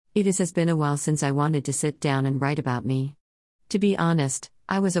Has been a while since I wanted to sit down and write about me. To be honest,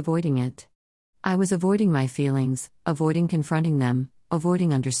 I was avoiding it. I was avoiding my feelings, avoiding confronting them,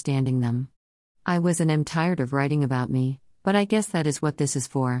 avoiding understanding them. I was and am tired of writing about me, but I guess that is what this is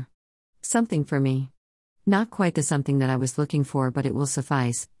for. Something for me. Not quite the something that I was looking for, but it will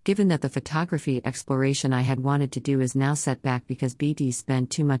suffice, given that the photography exploration I had wanted to do is now set back because BD spent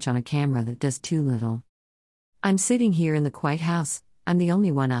too much on a camera that does too little. I'm sitting here in the quiet house, I'm the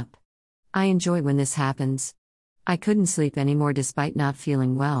only one up. I enjoy when this happens. I couldn't sleep anymore despite not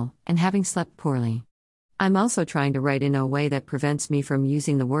feeling well, and having slept poorly. I'm also trying to write in a way that prevents me from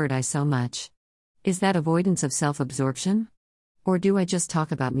using the word I so much. Is that avoidance of self-absorption? Or do I just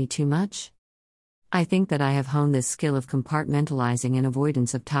talk about me too much? I think that I have honed this skill of compartmentalizing and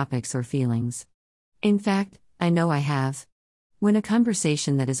avoidance of topics or feelings. In fact, I know I have. When a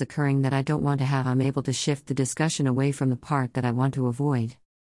conversation that is occurring that I don't want to have, I'm able to shift the discussion away from the part that I want to avoid.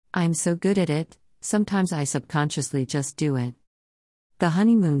 I'm so good at it, sometimes I subconsciously just do it. The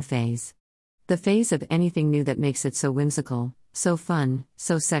honeymoon phase. The phase of anything new that makes it so whimsical, so fun,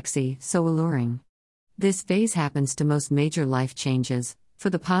 so sexy, so alluring. This phase happens to most major life changes, for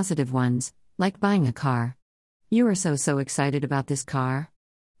the positive ones, like buying a car. You are so excited about this car.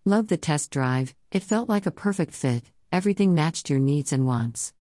 Love the test drive, it felt like a perfect fit, everything matched your needs and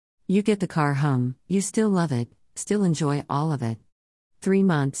wants. You get the car home, you still love it, still enjoy all of it. 3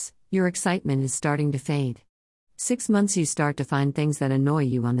 months, your excitement is starting to fade. 6 months, you start to find things that annoy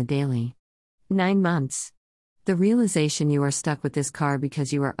you on the daily. 9 months. The realization you are stuck with this car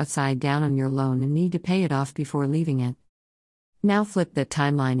because you are upside down on your loan and need to pay it off before leaving it. Now flip that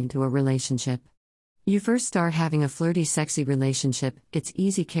timeline into a relationship. You first start having a flirty, sexy relationship, it's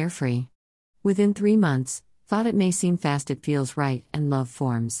easy, carefree. Within 3 months, thought it may seem fast, it feels right, and love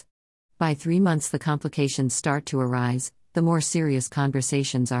forms. By 3 months, the complications start to arise, the more serious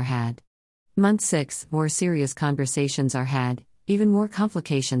conversations are had. Month 6, more serious conversations are had, even more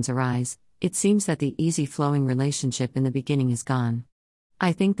complications arise. It seems that the easy flowing relationship in the beginning is gone.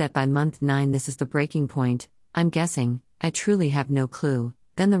 I think that by month 9 this is the breaking point, I'm guessing, I truly have no clue,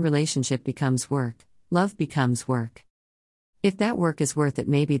 then the relationship becomes work, love becomes work. If that work is worth it,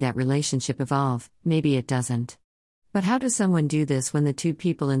 maybe that relationship evolve, maybe it doesn't. But how does someone do this when the two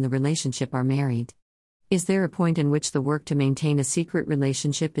people in the relationship are married? Is there a point in which the work to maintain a secret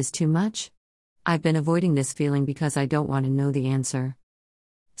relationship is too much? I've been avoiding this feeling because I don't want to know the answer.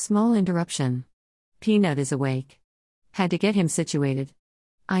 Small interruption. Peanut is awake. Had to get him situated.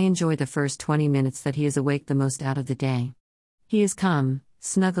 I enjoy the first 20 minutes that he is awake the most out of the day. He is calm,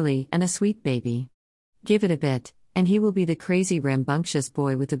 snuggly, and a sweet baby. Give it a bit, and he will be the crazy, rambunctious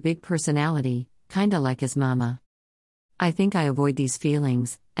boy with a big personality, kinda like his mama. I think I avoid these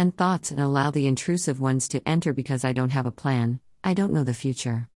feelings and thoughts and allow the intrusive ones to enter because I don't have a plan, I don't know the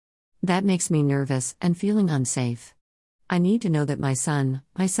future. That makes me nervous and feeling unsafe. I need to know that my son,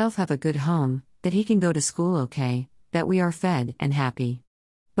 myself have a good home, that he can go to school okay, that we are fed and happy.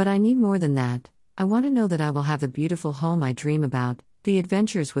 But I need more than that. I want to know that I will have the beautiful home I dream about, the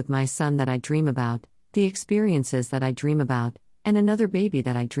adventures with my son that I dream about, the experiences that I dream about, and another baby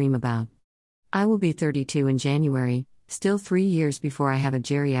that I dream about. I will be 32 in January, still 3 years before I have a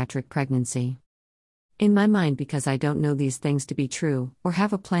geriatric pregnancy. In my mind, because I don't know these things to be true, or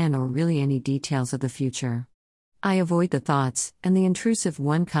have a plan or really any details of the future. I avoid the thoughts, and the intrusive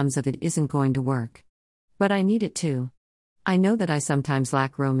one comes of it isn't going to work. But I need it too. I know that I sometimes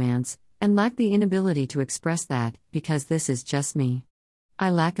lack romance, and lack the inability to express that, because this is just me. I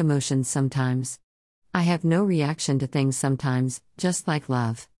lack emotions sometimes. I have no reaction to things sometimes, just like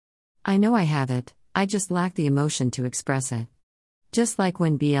love. I know I have it, I just lack the emotion to express it. Just like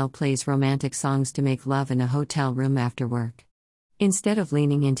when BL plays romantic songs to make love in a hotel room after work. Instead of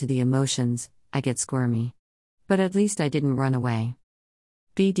leaning into the emotions, I get squirmy. But at least I didn't run away.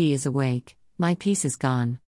 BD is awake, my peace is gone.